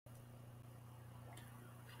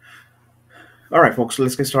All right, folks,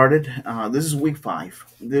 let's get started. This is week 5.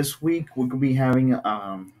 This week we're going to be having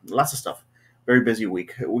lots of stuff. Very busy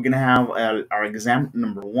week. We're going to have our exam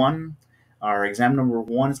number 1. Our exam number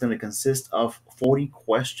 1 is going to consist of 40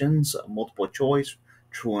 questions, multiple choice,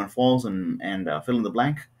 true and false, and fill in the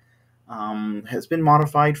blank. Has been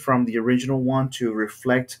modified from the original one to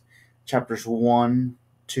reflect chapters 1,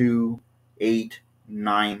 2, 8,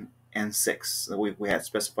 9, and 6 that we had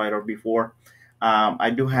specified or before. I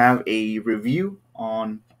do have a review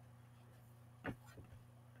on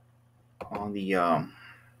the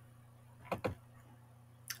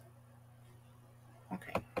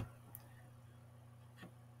okay.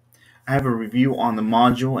 I have a review on the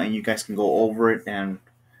module, and you guys can go over it and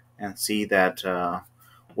see that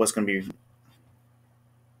what's going to be.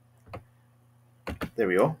 There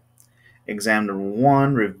we go. Exam number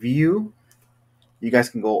 1 review. You guys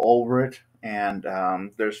can go over it, and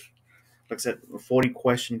there's, like I said, a 40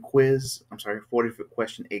 question quiz. I'm sorry, 40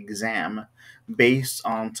 question exam based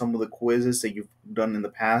on some of the quizzes that you've done in the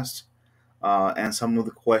past. And some of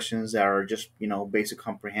the questions that are just basic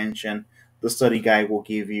comprehension. The study guide will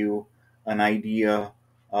give you an idea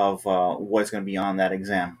of what's going to be on that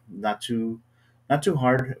exam. Not too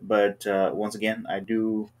hard, but once again, I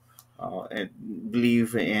do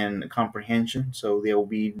believe in comprehension, so they will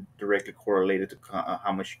be directly correlated to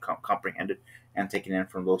how much you comprehended and taken in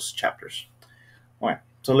from those chapters. All right,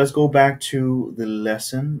 so let's go back to the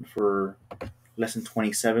lesson for lesson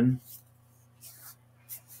 27.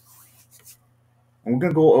 And we're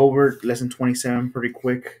going to go over lesson 27 pretty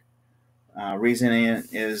quick. Reasoning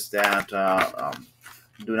is that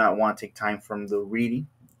do not want to take time from the reading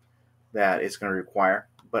that it's going to require,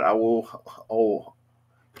 but I'll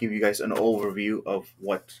give you guys an overview of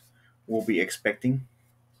what we'll be expecting.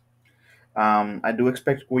 I do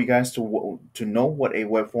expect for you guys to know what a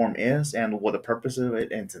web form is and what the purpose of it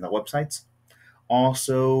is in the websites.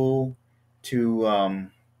 Also, to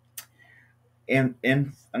and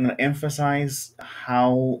I'm going to emphasize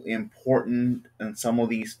how important and some of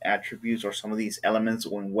these attributes or some of these elements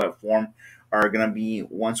in web form are going to be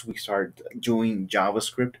once we start doing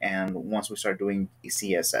JavaScript and once we start doing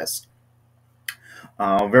CSS.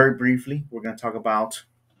 Very briefly, we're going to talk about.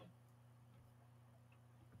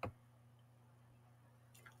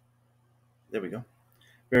 There we go.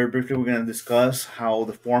 Very briefly, we're going to discuss how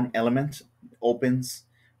the form element opens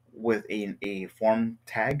with a form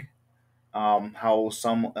tag. How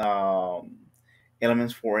some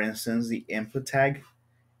elements, for instance, the input tag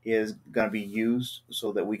is going to be used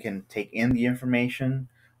so that we can take in the information,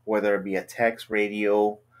 whether it be a text,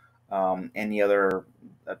 radio, any other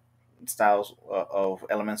styles of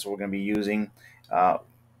elements that we're going to be using.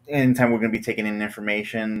 Anytime we're going to be taking in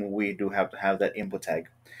information, we do have to have that input tag.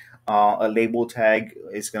 A label tag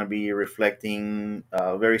is going to be reflecting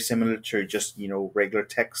very similar to just regular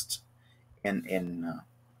text in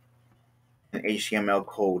HTML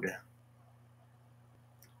code.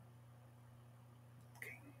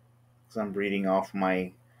 Okay, so I'm reading off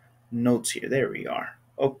my notes here. There we are.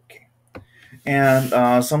 Okay.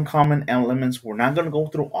 And some common elements, we're not going to go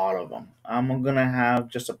through all of them. I'm going to have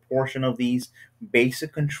just a portion of these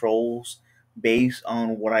basic controls based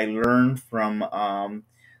on what I learned from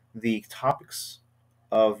the topics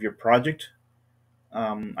of your project.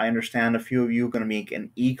 I understand a few of you are going to make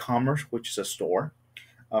an e-commerce, which is a store.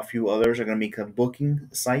 A few others are going to make a booking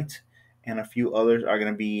site, and a few others are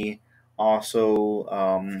going to be also.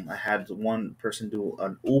 I had one person do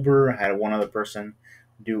an Uber. I had one other person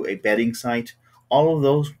do a betting site. All of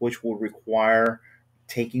those which will require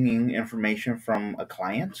taking in information from a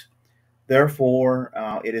client. Therefore,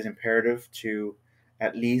 it is imperative to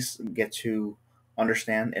at least get to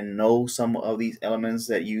understand and know some of these elements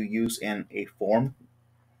that you use in a form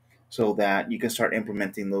so that you can start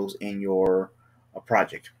implementing those in your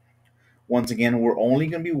project. Once again, we're only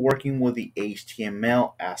going to be working with the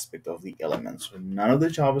HTML aspect of the elements, so none of the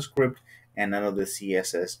JavaScript and none of the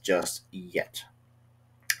CSS just yet.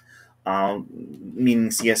 Meaning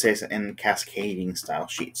CSS and cascading style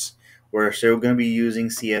sheets. We're still going to be using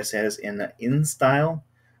CSS in the in style,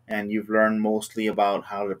 and you've learned mostly about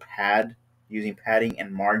how to pad using padding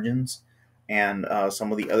and margins, and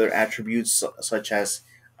some of the other attributes such as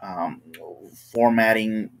um,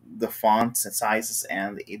 formatting the fonts and sizes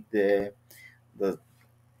and the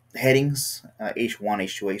headings, H1,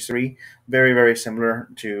 H2, H3, very, very similar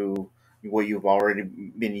to what you've already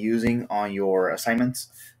been using on your assignments.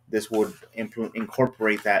 This would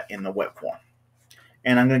incorporate that in the web form.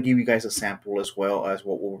 And I'm going to give you guys a sample as well as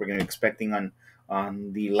what we're going to be expecting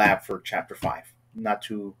on the lab for chapter 5. Not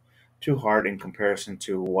too hard in comparison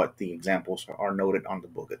to what the examples are noted on the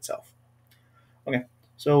book itself. Okay,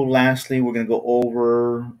 So lastly, we're going to go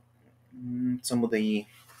over some of the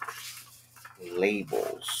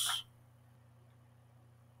labels.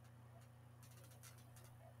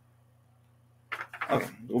 Okay,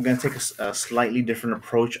 we're going to take a slightly different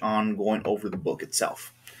approach on going over the book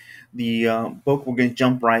itself. The book, we're going to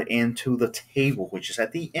jump right into the table, which is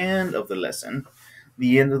at the end of the lesson.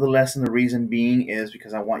 The end of the lesson, the reason being is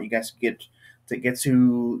because I want you guys to get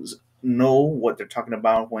to know what they're talking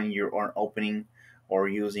about when you're on opening or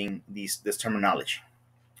using this terminology.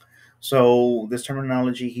 So this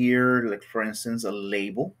terminology here, like for instance, a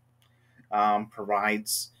label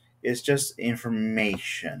provides it's just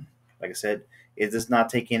information. Like I said, it does not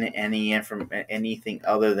take in anything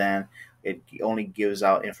other than it only gives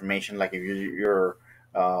out information. Like if you're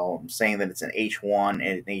saying that it's an H1 and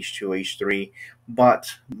an H2, H3,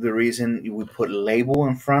 but the reason we put label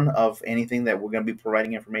in front of anything that we're going to be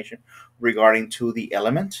providing information regarding to the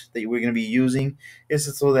element that we're going to be using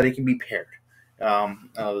is so that it can be paired. In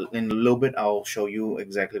a little bit, I'll show you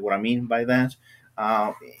exactly what I mean by that.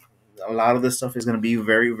 Uh, a lot of this stuff is going to be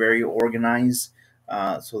very, very organized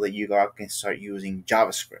so that you guys can start using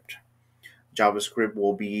JavaScript. JavaScript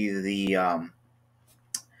will be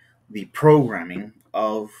the programming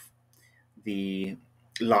of the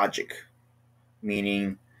logic,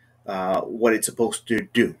 meaning what it's supposed to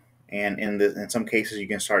do. And in some cases, you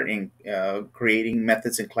can start creating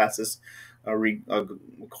methods and classes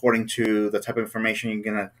according to the type of information you're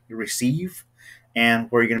going to receive and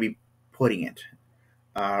where you're going to be putting it.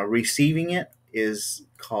 Receiving it is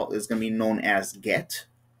going to be known as get.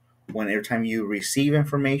 When every time you receive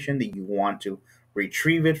information that you want to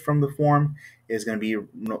retrieve it from the form is going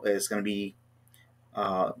to be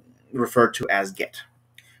uh, referred to as get.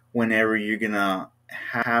 Whenever you're gonna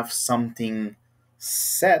have something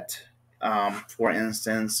set, for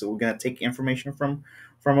instance, we're gonna take information from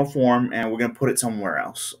a form and we're gonna put it somewhere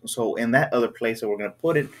else. So in that other place that we're gonna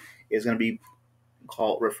put it is gonna be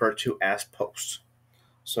called referred to as post.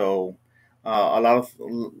 So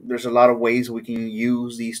there's a lot of ways we can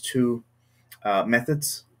use these two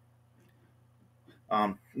methods,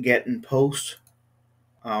 get and post.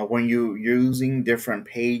 When you're using different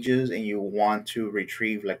pages and you want to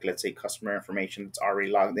retrieve, like let's say customer information that's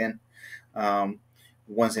already logged in, um,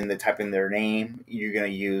 once they type in their name, you're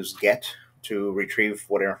going to use get to retrieve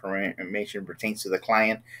whatever information pertains to the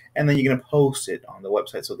client, and then you're going to post it on the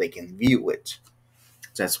website so they can view it.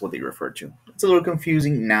 That's what they refer to. It's a little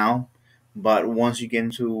confusing now, but once you get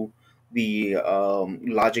into the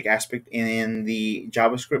logic aspect in the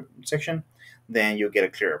JavaScript section, then you'll get a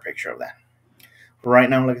clearer picture of that. For right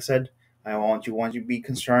now, like I said, I want you to be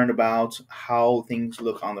concerned about how things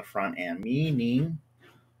look on the front end. Meaning,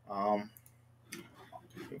 um,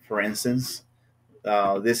 for instance,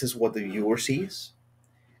 this is what the viewer sees,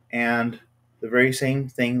 and the very same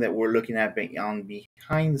thing that we're looking at on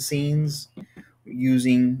behind the scenes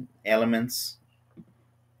using elements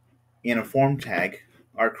in a form tag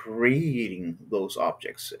are creating those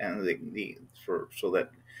objects and the for so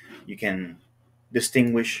that you can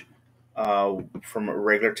distinguish from a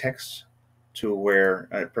regular text to where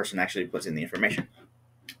a person actually puts in the information.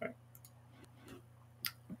 Right.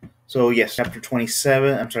 So yes, chapter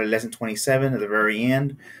 27. I'm sorry, lesson 27 at the very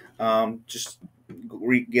end. Just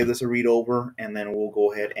give this a read over, and then we'll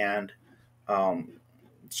go ahead and um,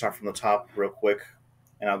 start from the top real quick,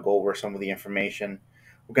 and I'll go over some of the information.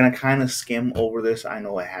 We're gonna kind of skim over this. I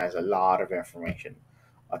know it has a lot of information,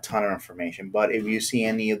 a ton of information, but if you see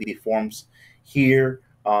any of the forms here,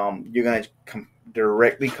 you're gonna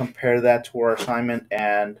directly compare that to our assignment,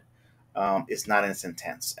 and it's not as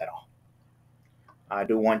intense at all. I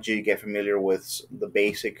do want you to get familiar with the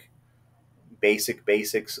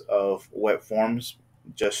basics of web forms,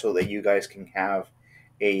 just so that you guys can have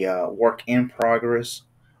a work in progress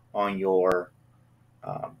on your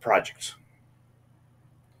projects.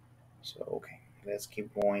 So okay, let's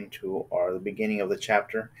keep going to the beginning of the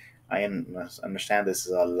chapter. I understand this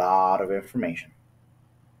is a lot of information.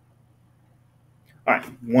 All right.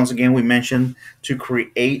 Once again, we mentioned to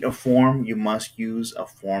create a form, you must use a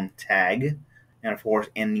form tag, and of course,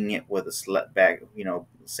 ending it with a back.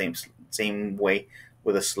 Same way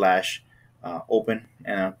with a slash open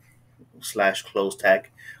and a slash close tag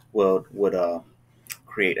would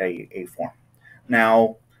create a form.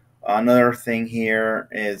 Now, another thing here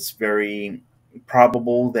is very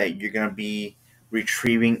probable that you're going to be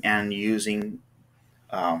retrieving and using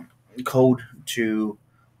um, code to,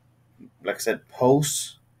 like I said,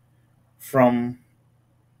 post from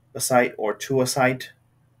a site or to a site.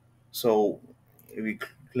 So if we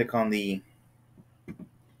click on the,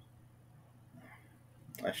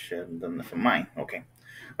 I should have done that for mine. Okay.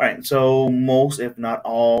 All right, so most, if not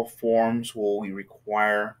all, forms will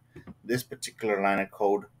require this particular line of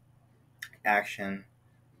code action.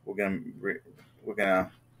 We're gonna we're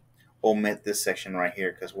gonna omit this section right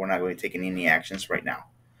here because we're not going to be taking any actions right now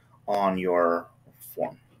on your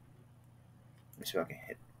form. Let me see if I can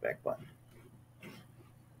hit the back button.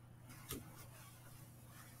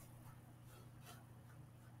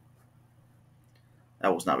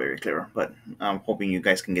 That was not very clear, but I'm hoping you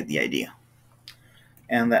guys can get the idea.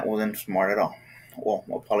 And that wasn't smart at all. Well,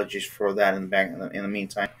 apologies for that in the back. In the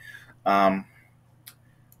meantime, um,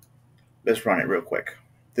 let's run it real quick.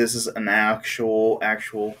 This is an actual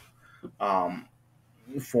um,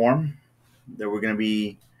 form that we're going to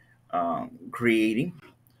be creating.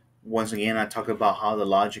 Once again, I talked about how the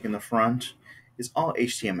logic in the front is all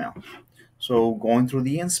HTML. So going through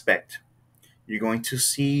the inspect, you're going to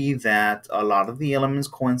see that a lot of the elements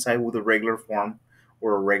coincide with a regular form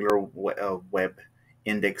or a regular web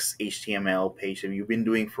index HTML page that you've been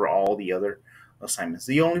doing for all the other assignments.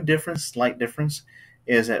 The only difference, slight difference,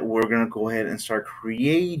 is that we're going to go ahead and start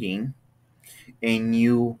creating a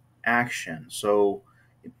new action. So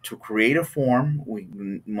to create a form, we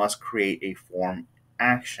must create a form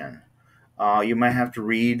action. You might have to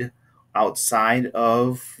read outside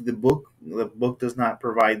of the book. The book does not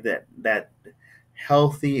provide that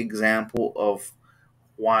healthy example of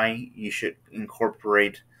why you should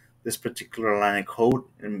incorporate this particular line of code,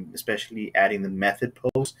 and especially adding the method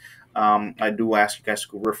post. I do ask you guys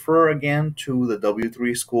to refer again to the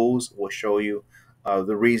W3 schools. We'll show you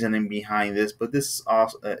the reasoning behind this, but this is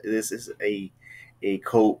also this is a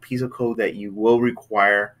code piece of code that you will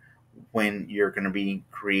require when you're going to be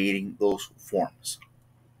creating those forms.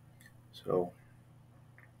 So,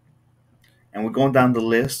 and we're going down the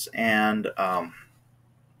list and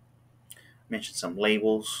mention some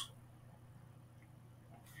labels.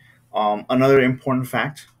 Another important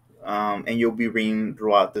fact, and you'll be reading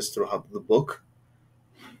throughout the book.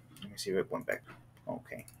 Let me see if it went back.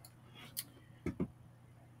 Okay,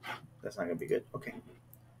 that's not gonna be good. Okay,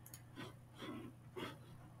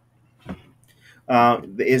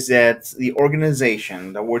 is that the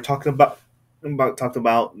organization that we're talked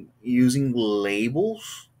about using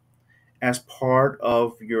labels as part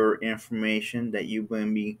of your information that you're going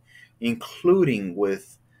to be including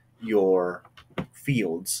with your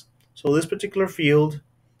fields. So this particular field,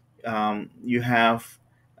 you have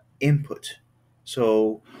input.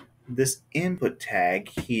 So this input tag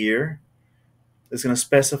here is going to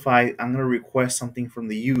specify I'm going to request something from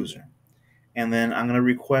the user. And then I'm going to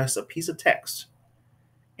request a piece of text.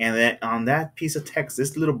 And then on that piece of text,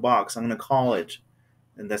 this little box, I'm going to call it,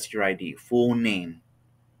 and that's your ID, full name.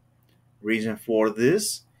 Reason for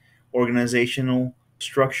this organizational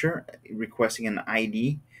structure, requesting an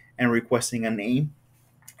ID and requesting a name.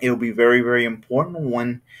 It'll be very, very important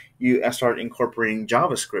when you start incorporating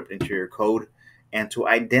JavaScript into your code and to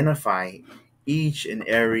identify each and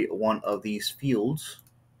every one of these fields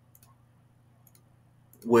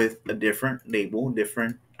with a different label,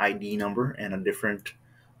 different ID number, and a different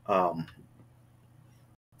um,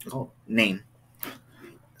 name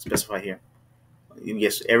specified here.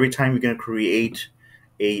 Yes, every time you're going to create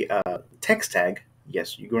a text tag,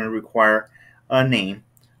 yes, you're going to require a name,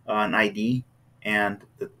 an ID, and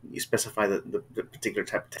you specify the particular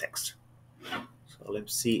type of text. So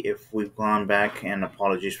let's see if we've gone back, and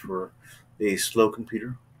apologies for the slow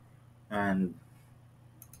computer and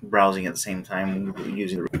browsing at the same time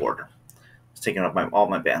using the recorder. It's taking up all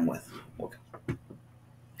my bandwidth. Okay.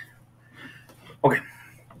 Okay,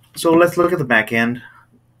 so let's look at the back end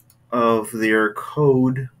of their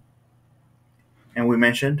code. And we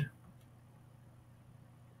mentioned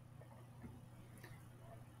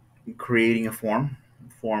creating a form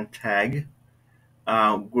tag.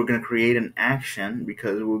 We're going to create an action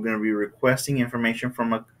because we're going to be requesting information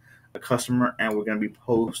from a customer and we're going to be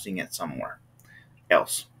posting it somewhere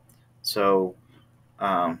else. So,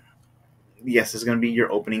 yes, it's going to be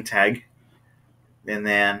your opening tag. And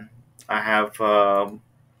then I have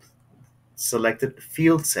selected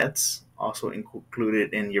field sets also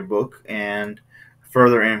included in your book and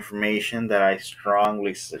further information that I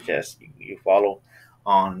strongly suggest you follow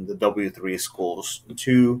on the W3 schools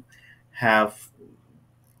to have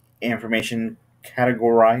information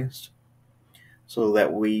categorized so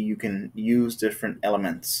that you can use different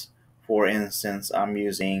elements. For instance, I'm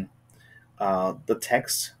using the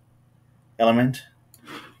text element,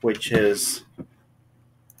 which is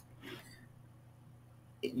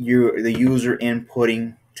the user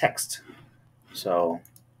inputting text. So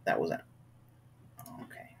that was it.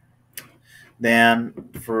 Okay. Then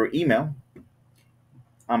for email,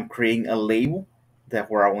 I'm creating a label that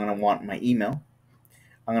where I want my email.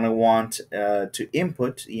 I'm going to want to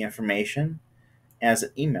input the information as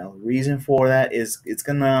an email. Reason for that is it's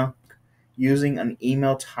going to, using an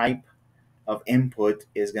email type of input,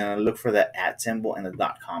 is going to look for that at symbol and the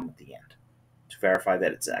 .com at the end to verify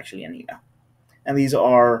that it's actually an email. And these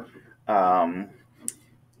are um,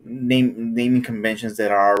 naming conventions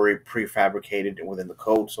that are already prefabricated within the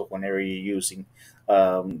code. So whenever you're using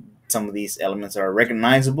some of these elements that are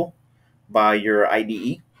recognizable by your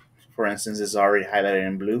IDE, for instance, it's already highlighted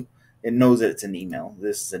in blue. It knows that it's an email.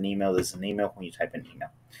 This is an email. This is an email when you type in email.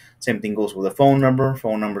 Same thing goes with a phone number.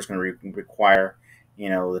 Phone number is going to require,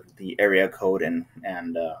 the area code and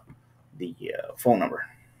the phone number.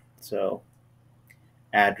 So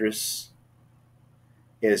address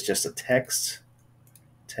is just a text,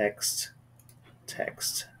 text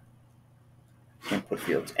input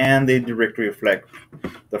fields, and they directly reflect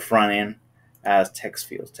the front end as text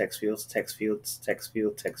fields, text fields, text fields, text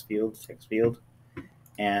field, text field, text field,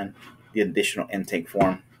 and the additional intake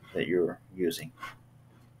form that you're using.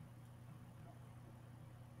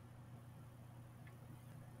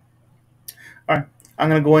 All right, I'm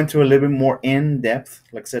going to go into a little bit more in depth.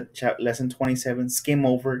 Like I said, lesson 27, skim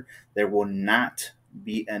over. There will not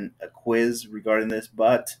be a quiz regarding this,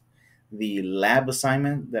 but the lab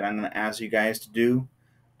assignment that I'm going to ask you guys to do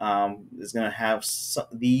is going to have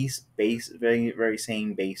these very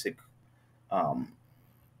same basic um,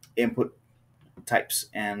 input types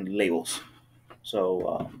and labels.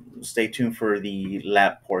 So stay tuned for the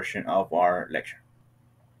lab portion of our lecture.